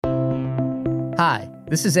Hi,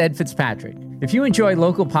 this is Ed Fitzpatrick. If you enjoy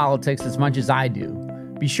local politics as much as I do,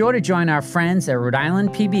 be sure to join our friends at Rhode Island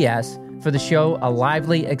PBS for the show A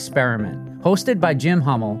Lively Experiment. Hosted by Jim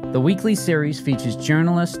Hummel, the weekly series features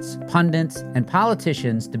journalists, pundits, and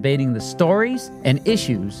politicians debating the stories and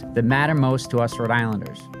issues that matter most to us Rhode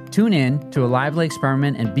Islanders. Tune in to A Lively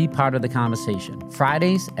Experiment and be part of the conversation.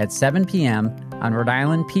 Fridays at 7 p.m. on Rhode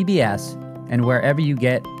Island PBS and wherever you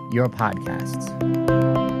get your podcasts.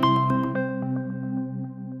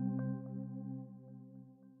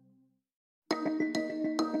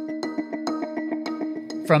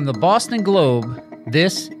 From the Boston Globe,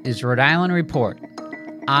 this is Rhode Island Report.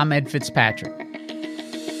 I'm Ed Fitzpatrick.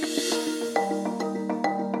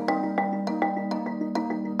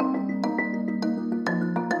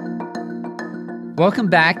 Welcome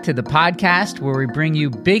back to the podcast where we bring you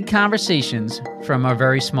big conversations from our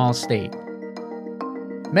very small state.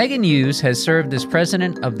 Megan Hughes has served as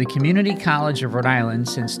president of the Community College of Rhode Island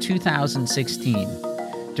since 2016.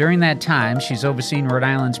 During that time, she's overseen Rhode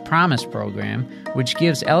Island's Promise program, which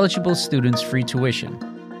gives eligible students free tuition.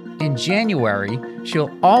 In January, she'll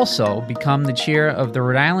also become the chair of the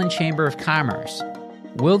Rhode Island Chamber of Commerce.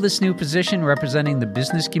 Will this new position representing the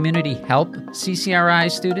business community help CCRI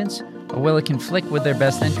students, or will it conflict with their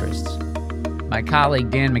best interests? My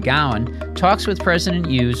colleague Dan McGowan talks with President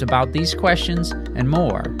Hughes about these questions and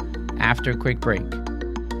more after a quick break.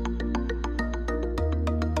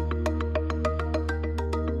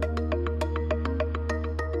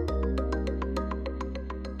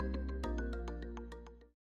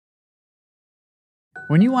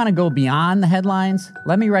 When you want to go beyond the headlines,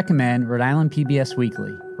 let me recommend Rhode Island PBS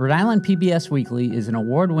Weekly. Rhode Island PBS Weekly is an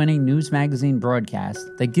award-winning news magazine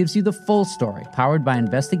broadcast that gives you the full story, powered by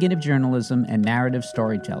investigative journalism and narrative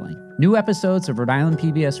storytelling. New episodes of Rhode Island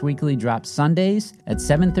PBS Weekly drop Sundays at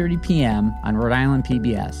 7:30 p.m. on Rhode Island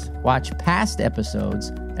PBS. Watch past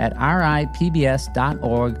episodes at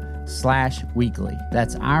ripbs.org/weekly.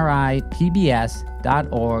 That's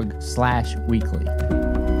ripbs.org/weekly.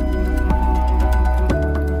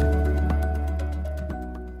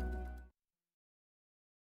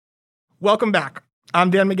 Welcome back.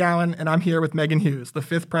 I'm Dan McGowan, and I'm here with Megan Hughes, the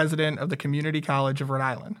 5th president of the Community College of Rhode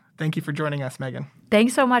Island. Thank you for joining us, Megan.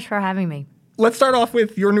 Thanks so much for having me. Let's start off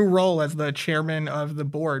with your new role as the chairman of the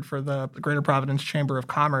board for the Greater Providence Chamber of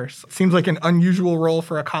Commerce. Seems like an unusual role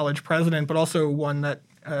for a college president, but also one that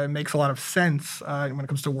makes a lot of sense when it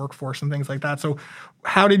comes to workforce and things like that. So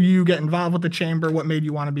how did you get involved with the chamber? What made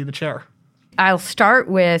you want to be the chair? I'll start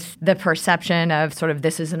with the perception of sort of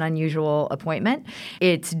this is an unusual appointment.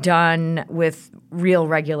 It's done with real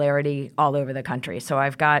regularity all over the country. So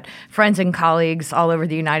I've got friends and colleagues all over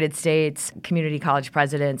the United States, community college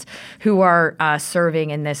presidents, who are serving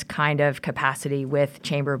in this kind of capacity with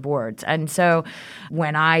chamber boards. And so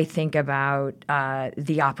when I think about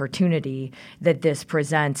the opportunity that this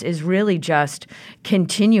presents is really just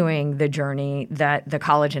continuing the journey that the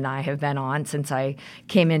college and I have been on since I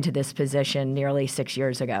came into this position nearly 6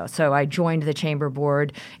 years ago. So I joined the chamber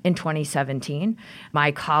board in 2017.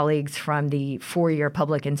 My colleagues from the four-year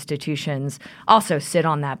public institutions also sit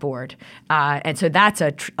on that board. And so that's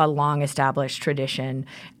a long-established tradition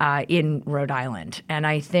in Rhode Island. And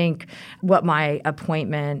I think what my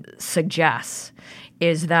appointment suggests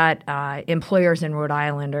is that employers in Rhode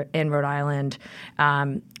Island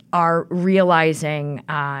are realizing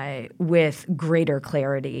with greater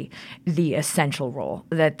clarity the essential role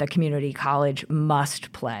that the community college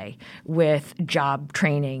must play with job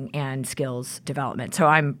training and skills development. So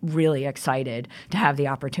I'm really excited to have the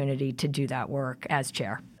opportunity to do that work as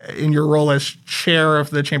chair. In your role as chair of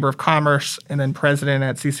the Chamber of Commerce and then president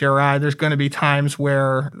at CCRI, there's going to be times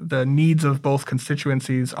where the needs of both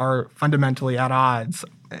constituencies are fundamentally at odds.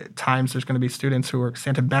 At times there's going to be students who are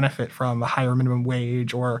stand to benefit from a higher minimum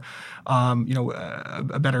wage or,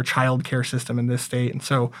 a better child care system in this state. And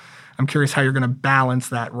so I'm curious how you're going to balance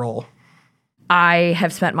that role. I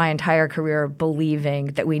have spent my entire career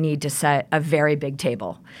believing that we need to set a very big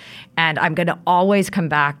table. And I'm going to always come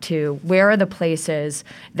back to where are the places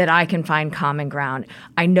that I can find common ground.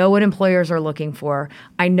 I know what employers are looking for.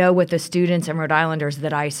 I know what the students and Rhode Islanders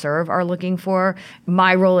that I serve are looking for.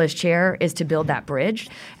 My role as chair is to build that bridge.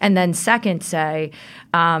 And then second, say,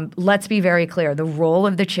 let's be very clear. The role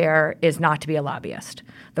of the chair is not to be a lobbyist.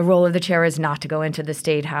 The role of the chair is not to go into the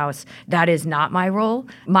State House. That is not my role.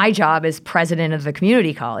 My job as president president of the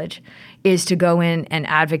community college is to go in and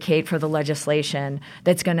advocate for the legislation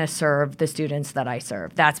that's going to serve the students that I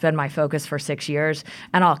serve. That's been my focus for 6 years,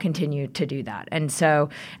 and I'll continue to do that. And so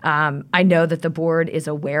I know that the board is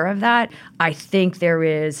aware of that. I think there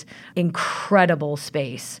is incredible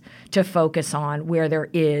space to focus on where there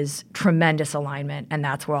is tremendous alignment, and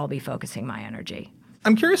that's where I'll be focusing my energy.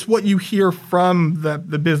 I'm curious what you hear from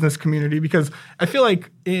the business community, because I feel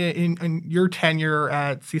like in your tenure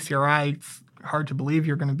at CCRI, it's hard to believe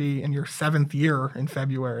you're going to be in your 7th year in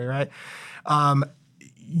February, right?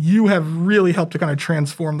 You have really helped to kind of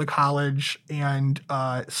transform the college and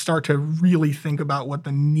start to really think about what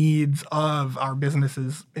the needs of our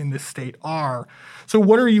businesses in this state are. So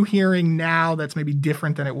what are you hearing now that's maybe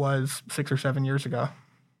different than it was 6 or 7 years ago?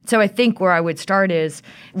 So I think where I would start is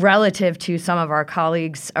relative to some of our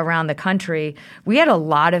colleagues around the country, we had a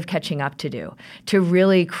lot of catching up to do to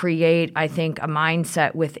really create, I think, a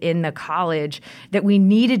mindset within the college that we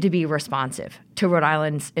needed to be responsive to Rhode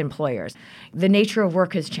Island's employers. The nature of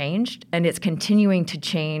work has changed, and it's continuing to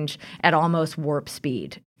change at almost warp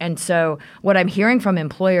speed. And so what I'm hearing from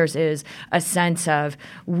employers is a sense of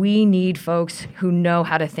we need folks who know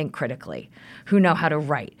how to think critically, who know how to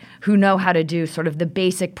write, who know how to do sort of the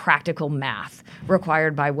basic practical math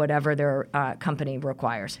required by whatever their company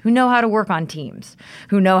requires, who know how to work on teams,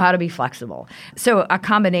 who know how to be flexible. So a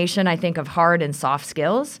combination, I think, of hard and soft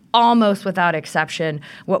skills. Almost without exception,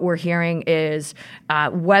 what we're hearing is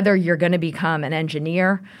whether you're going to become an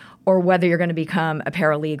engineer or whether you're going to become a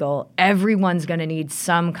paralegal, everyone's going to need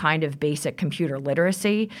some kind of basic computer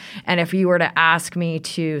literacy. And if you were to ask me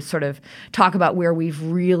to sort of talk about where we've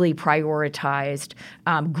really prioritized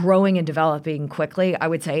growing and developing quickly, I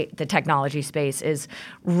would say the technology space is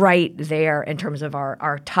right there in terms of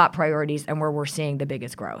our top priorities and where we're seeing the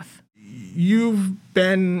biggest growth. You've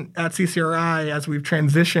been at CCRI as we've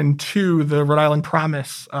transitioned to the Rhode Island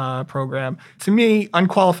Promise program. To me,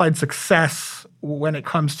 unqualified success when it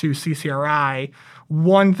comes to CCRI,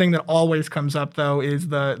 one thing that always comes up, though, is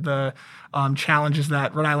the challenges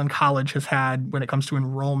that Rhode Island College has had when it comes to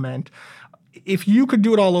enrollment. If you could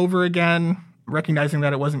do it all over again, recognizing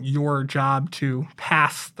that it wasn't your job to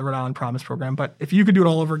pass the Rhode Island Promise program, but if you could do it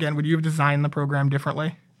all over again, would you have designed the program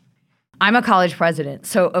differently? I'm a college president,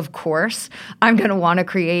 so of course I'm going to want to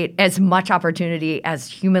create as much opportunity as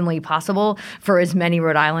humanly possible for as many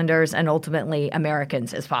Rhode Islanders and ultimately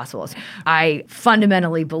Americans as possible. I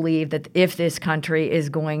fundamentally believe that if this country is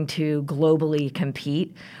going to globally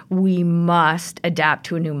compete, we must adapt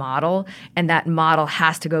to a new model, and that model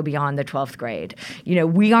has to go beyond the 12th grade. You know,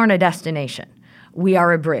 we aren't a destination. We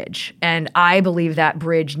are a bridge, and I believe that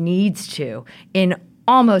bridge needs to, in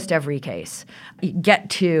almost every case, get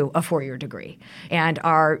to a 4-year degree. And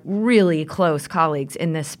our really close colleagues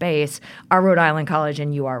in this space are Rhode Island College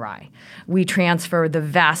and URI. We transfer the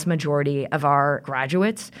vast majority of our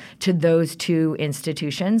graduates to those two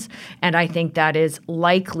institutions, and I think that is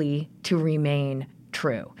likely to remain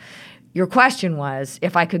true. Your question was,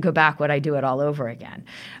 if I could go back, would I do it all over again?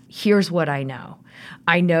 Here's what I know.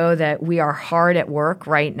 I know that we are hard at work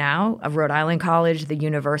right now, of Rhode Island College, the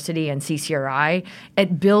university, and CCRI,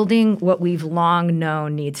 at building what we've long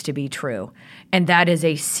known needs to be true, and that is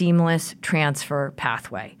a seamless transfer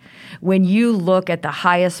pathway. When you look at the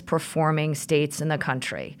highest performing states in the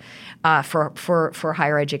country for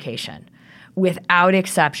higher education, without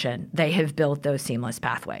exception, they have built those seamless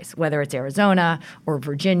pathways. Whether it's Arizona or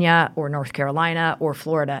Virginia or North Carolina or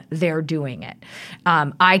Florida, they're doing it.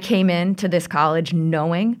 I came into this college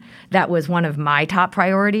knowing that was one of my top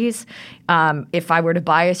priorities. If I were to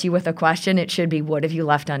bias you with a question, it should be, what have you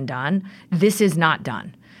left undone? This is not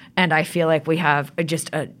done. And I feel like we have just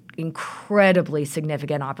an incredibly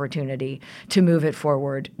significant opportunity to move it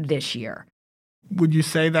forward this year. Would you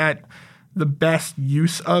say that the best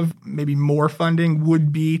use of maybe more funding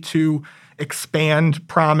would be to expand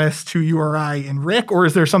Promise to URI and RIC, or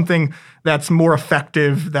is there something that's more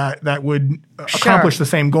effective that would accomplish the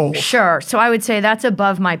same goal? Sure. So I would say that's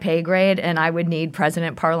above my pay grade, and I would need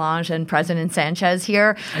President Parlange and President Sanchez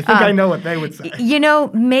here. I think I know what they would say.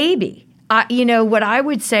 Maybe. What I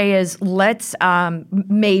would say is let's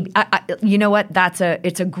maybe,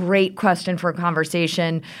 it's a great question for a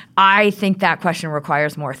conversation. I think that question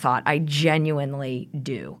requires more thought. I genuinely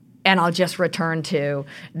do. And I'll just return to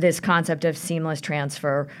this concept of seamless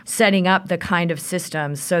transfer, setting up the kind of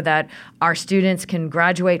systems so that our students can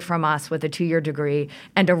graduate from us with a 2-year degree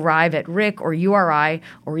and arrive at RIC or URI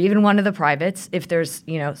or even one of the privates, if there's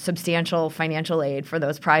substantial financial aid for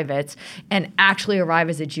those privates, and actually arrive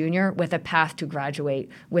as a junior with a path to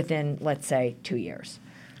graduate within, let's say, 2 years.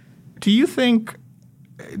 Do you think,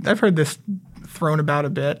 I've heard this thrown about a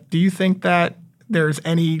bit. Do you think that there's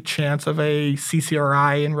any chance of a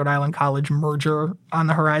CCRI and Rhode Island College merger on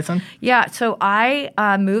the horizon? Yeah, so I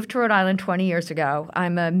moved to Rhode Island 20 years ago.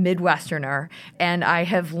 I'm a Midwesterner, and I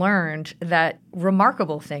have learned that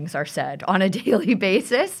remarkable things are said on a daily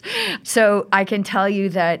basis. So I can tell you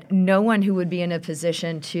that no one who would be in a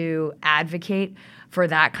position to advocate for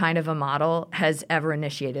that kind of a model has ever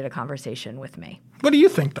initiated a conversation with me. What do you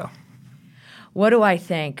think, though? What do I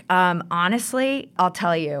think? Honestly, I'll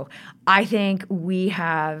tell you, I think we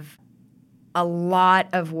have a lot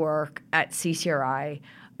of work at CCRI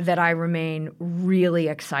that I remain really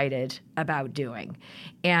excited about doing.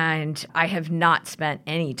 And I have not spent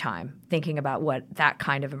any time thinking about what that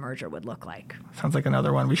kind of a merger would look like. Sounds like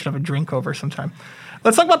another one we should have a drink over sometime.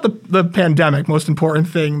 Let's talk about the pandemic, most important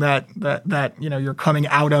thing that you're coming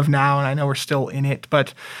out of now, and I know we're still in it,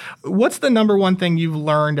 but what's the number one thing you've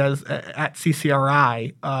learned at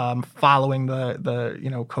CCRI following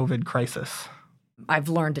the COVID crisis? I've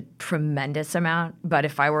learned a tremendous amount, but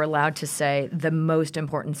if I were allowed to say the most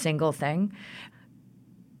important single thing,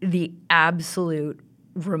 the absolute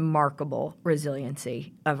remarkable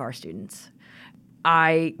resiliency of our students.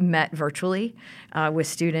 I met virtually with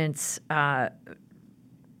students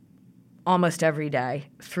almost every day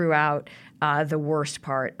throughout the worst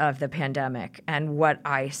part of the pandemic, and what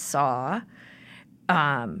I saw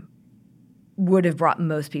would have brought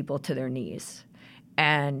most people to their knees.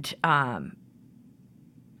 And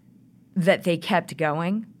that they kept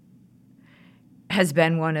going has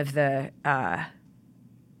been one of the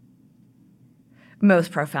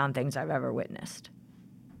most profound things I've ever witnessed.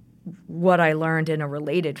 What I learned in a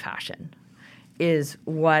related fashion is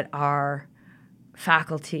what our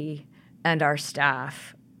faculty and our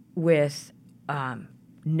staff, with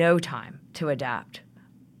no time to adapt,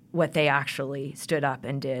 what they actually stood up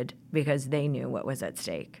and did because they knew what was at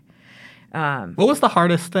stake. What was the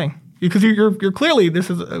hardest thing? Because you're clearly, this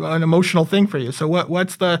is an emotional thing for you. So what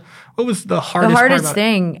was the hardest part? The hardest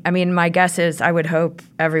thing, I mean, my guess is I would hope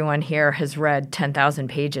everyone here has read 10,000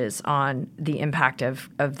 pages on the impact of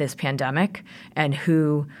this pandemic and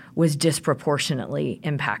who was disproportionately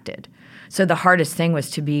impacted. So the hardest thing was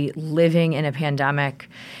to be living in a pandemic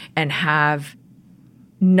and have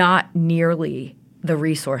not nearly the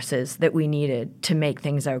resources that we needed to make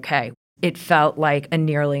things okay. It felt like a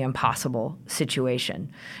nearly impossible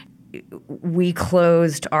situation. We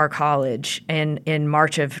closed our college in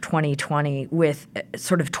March of 2020 with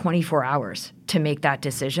sort of 24 hours to make that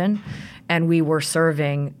decision. And we were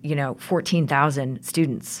serving, 14,000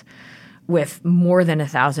 students with more than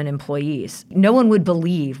 1,000 employees. No one would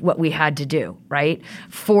believe what we had to do, right?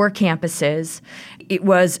 4 campuses. It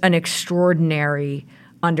was an extraordinary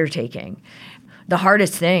undertaking. The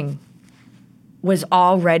hardest thing was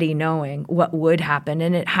already knowing what would happen,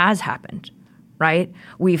 and it has happened. Right?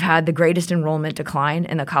 We've had the greatest enrollment decline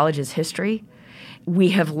in the college's history. We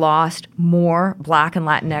have lost more Black and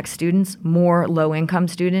Latinx students, more low-income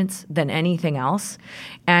students than anything else.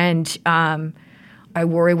 And I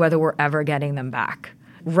worry whether we're ever getting them back.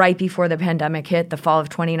 Right before the pandemic hit, the fall of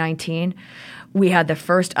 2019, we had the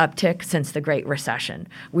first uptick since the Great Recession.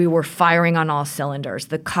 We were firing on all cylinders.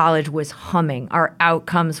 The college was humming. Our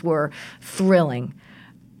outcomes were thrilling.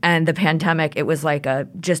 And the pandemic, it was like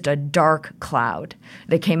just a dark cloud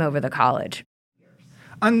that came over the college.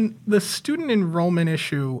 On the student enrollment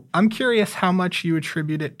issue, I'm curious how much you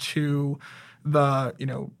attribute it to the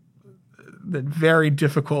very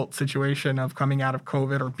difficult situation of coming out of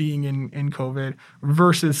COVID or being in COVID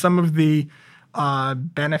versus some of the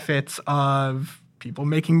benefits of people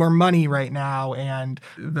making more money right now, and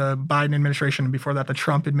the Biden administration, and before that, the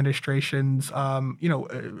Trump administration's,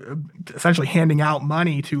 essentially handing out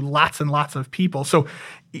money to lots and lots of people. So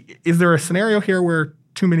is there a scenario here where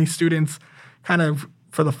too many students kind of,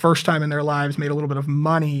 for the first time in their lives, made a little bit of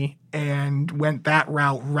money and went that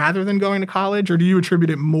route rather than going to college? Or do you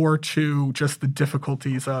attribute it more to just the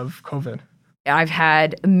difficulties of COVID? I've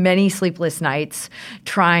had many sleepless nights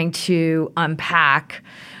trying to unpack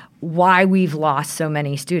why we've lost so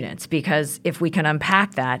many students, because if we can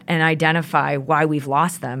unpack that and identify why we've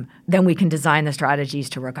lost them, then we can design the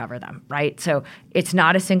strategies to recover them, right? So it's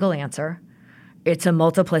not a single answer. It's a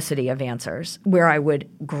multiplicity of answers. Where I would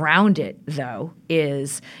ground it, though,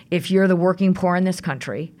 is if you're the working poor in this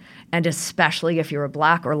country, and especially if you're a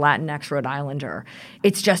Black or Latinx Rhode Islander,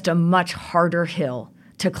 it's just a much harder hill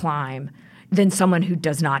to climb than someone who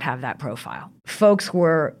does not have that profile. Folks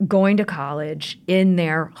were going to college in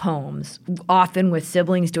their homes, often with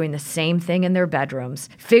siblings doing the same thing in their bedrooms.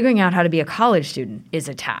 Figuring out how to be a college student is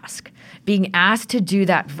a task. Being asked to do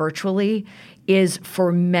that virtually is,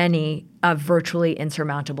 for many, a virtually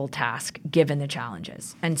insurmountable task given the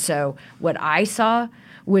challenges. And so what I saw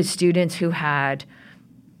was students who had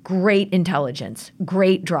great intelligence,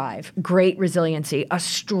 great drive, great resiliency, a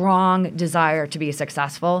strong desire to be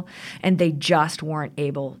successful, and they just weren't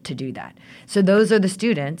able to do that. So those are the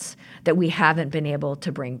students that we haven't been able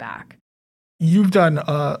to bring back. You've done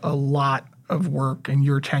a lot of work in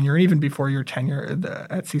your tenure, and even before your tenure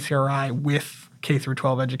at CCRI with K through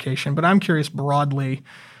 12 education. But I'm curious broadly,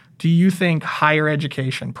 do you think higher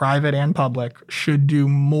education, private and public, should do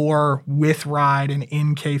more with RIDE and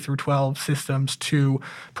in K through 12 systems to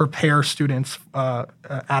prepare students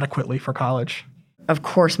adequately for college? Of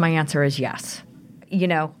course, my answer is yes. You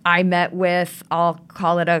know, I met with, I'll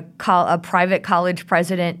call it a private college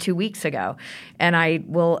president 2 weeks ago, and I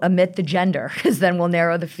will omit the gender because then we'll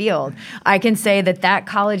narrow the field. I can say that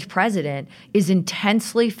college president is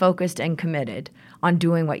intensely focused and committed on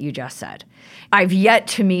doing what you just said. I've yet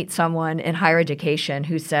to meet someone in higher education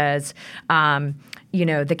who says,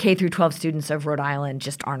 the K through 12 students of Rhode Island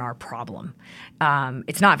just aren't our problem.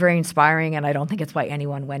 It's not very inspiring, and I don't think it's why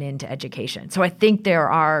anyone went into education. So I think there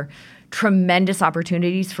are tremendous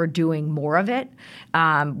opportunities for doing more of it.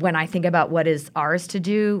 When I think about what is ours to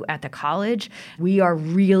do at the college, we are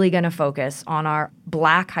really going to focus on our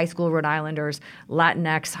Black high school Rhode Islanders,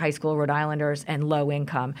 Latinx high school Rhode Islanders, and low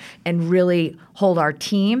income, and really hold our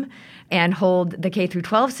team and hold the K through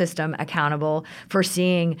 12 system accountable for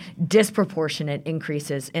seeing disproportionate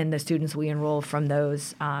increases in the students we enroll from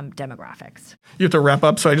those demographics. You have to wrap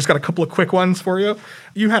up, so I just got a couple of quick ones for you.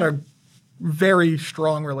 You had a very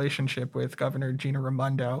strong relationship with Governor Gina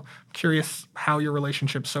Raimondo. Curious how your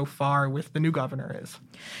relationship so far with the new governor is.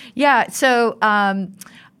 Yeah, so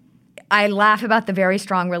I laugh about the very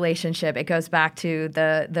strong relationship. It goes back to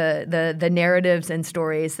the narratives and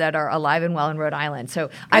stories that are alive and well in Rhode Island. So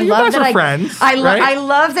I love that friends, I right?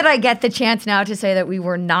 love that I get the chance now to say that we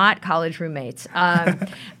were not college roommates.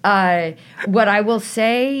 What I'll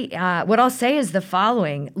say is the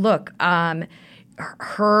following. Look,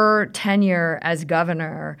 her tenure as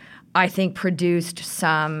governor, I think, produced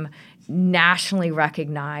some nationally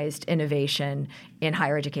recognized innovation in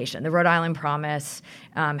higher education. The Rhode Island Promise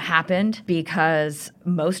happened because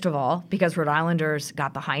Rhode Islanders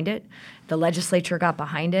got behind it, the legislature got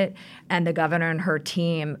behind it, and the governor and her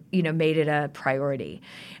team, made it a priority.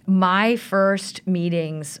 My first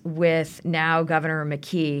meetings with now Governor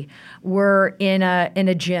McKee were in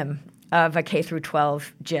a gym, of a K through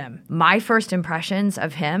 12 gym. My first impressions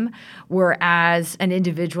of him were as an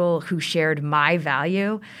individual who shared my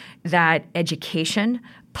value that education,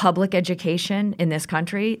 public education in this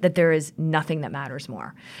country, that there is nothing that matters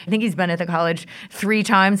more. I think he's been at the college 3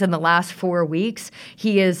 times in the last 4 weeks.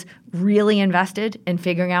 He is really invested in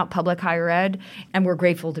figuring out public higher ed, and we're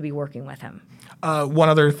grateful to be working with him. One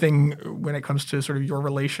other thing when it comes to sort of your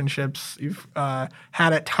relationships, you've had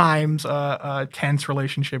at times a tense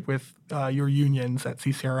relationship with your unions at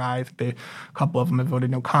CCRI. I think a couple of them have voted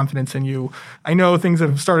no confidence in you. I know things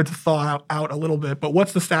have started to thaw out a little bit, but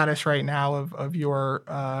what's the status right now of your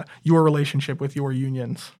relationship with your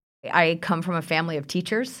unions? I come from a family of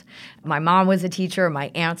teachers. My mom was a teacher.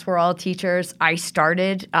 My aunts were all teachers. I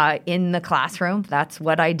started in the classroom. That's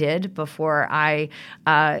what I did before I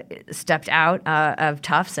stepped out of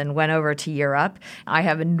Tufts and went over to Europe. I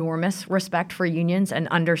have enormous respect for unions and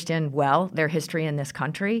understand well their history in this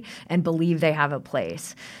country and believe they have a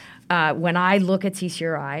place. When I look at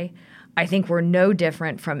CCRI, I think we're no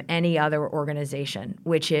different from any other organization,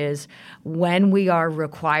 which is when we are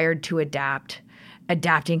required to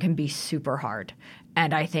adapting can be super hard.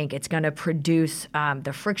 And I think it's going to produce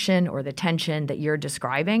the friction or the tension that you're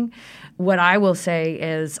describing. What I will say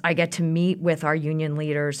is I get to meet with our union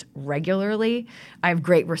leaders regularly. I have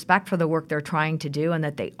great respect for the work they're trying to do and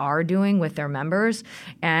that they are doing with their members.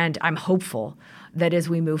 And I'm hopeful that as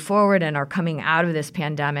we move forward and are coming out of this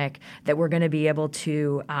pandemic, that we're going to be able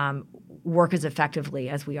to work as effectively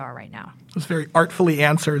as we are right now. It was very artfully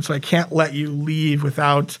answered, so I can't let you leave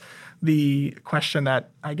without the question that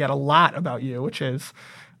I get a lot about you, which is,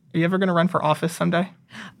 are you ever going to run for office someday?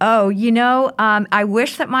 Oh, I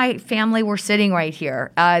wish that my family were sitting right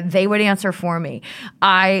here. They would answer for me.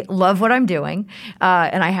 I love what I'm doing,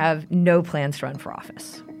 and I have no plans to run for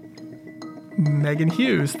office. Megan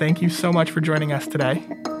Hughes, thank you so much for joining us today.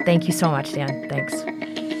 Thank you so much, Dan. Thanks.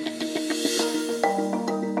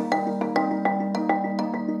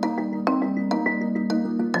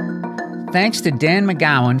 Thanks to Dan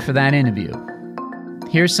McGowan for that interview.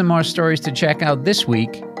 Here's some more stories to check out this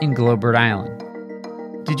week in Globe, Rhode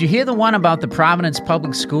Island. Did you hear the one about the Providence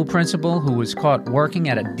public school principal who was caught working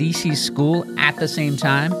at a D.C. school at the same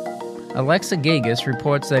time? Alexa Gagas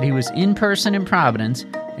reports that he was in person in Providence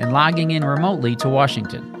and logging in remotely to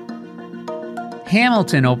Washington.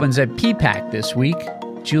 Hamilton opens at PPAC this week.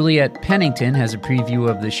 Juliet Pennington has a preview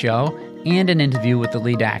of the show and an interview with the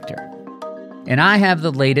lead actor. And I have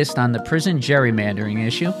the latest on the prison gerrymandering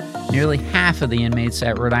issue. Nearly half of the inmates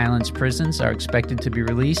at Rhode Island's prisons are expected to be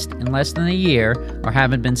released in less than a year or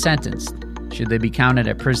haven't been sentenced. Should they be counted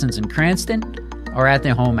at prisons in Cranston or at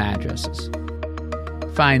their home addresses?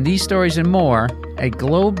 Find these stories and more at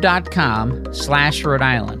globe.com/Rhode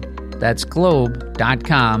Island. That's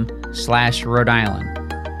globe.com/Rhode Island.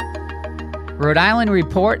 Rhode Island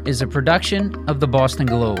Report is a production of the Boston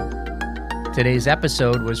Globe. Today's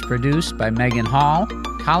episode was produced by Megan Hall,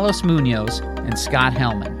 Carlos Munoz, and Scott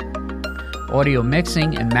Hellman. Audio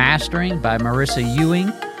mixing and mastering by Marissa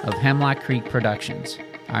Ewing of Hemlock Creek Productions.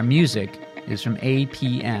 Our music is from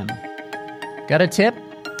APM. Got a tip?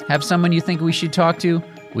 Have someone you think we should talk to?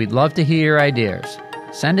 We'd love to hear your ideas.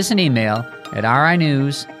 Send us an email at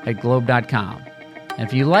rinews@globe.com. And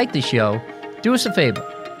if you like the show, do us a favor.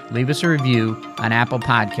 Leave us a review on Apple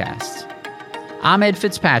Podcasts. I'm Ed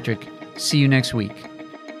Fitzpatrick. See you next week.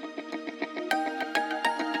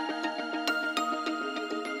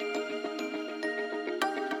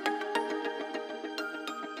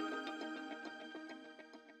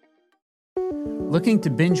 Looking to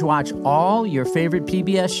binge watch all your favorite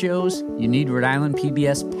PBS shows? You need Rhode Island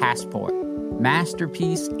PBS Passport.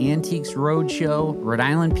 Masterpiece, Antiques Roadshow, Rhode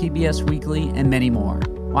Island PBS Weekly, and many more.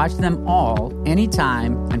 Watch them all,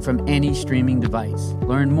 anytime, and from any streaming device.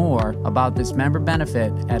 Learn more about this member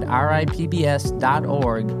benefit at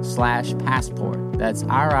ripbs.org/passport. That's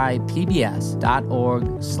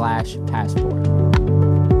ripbs.org/passport.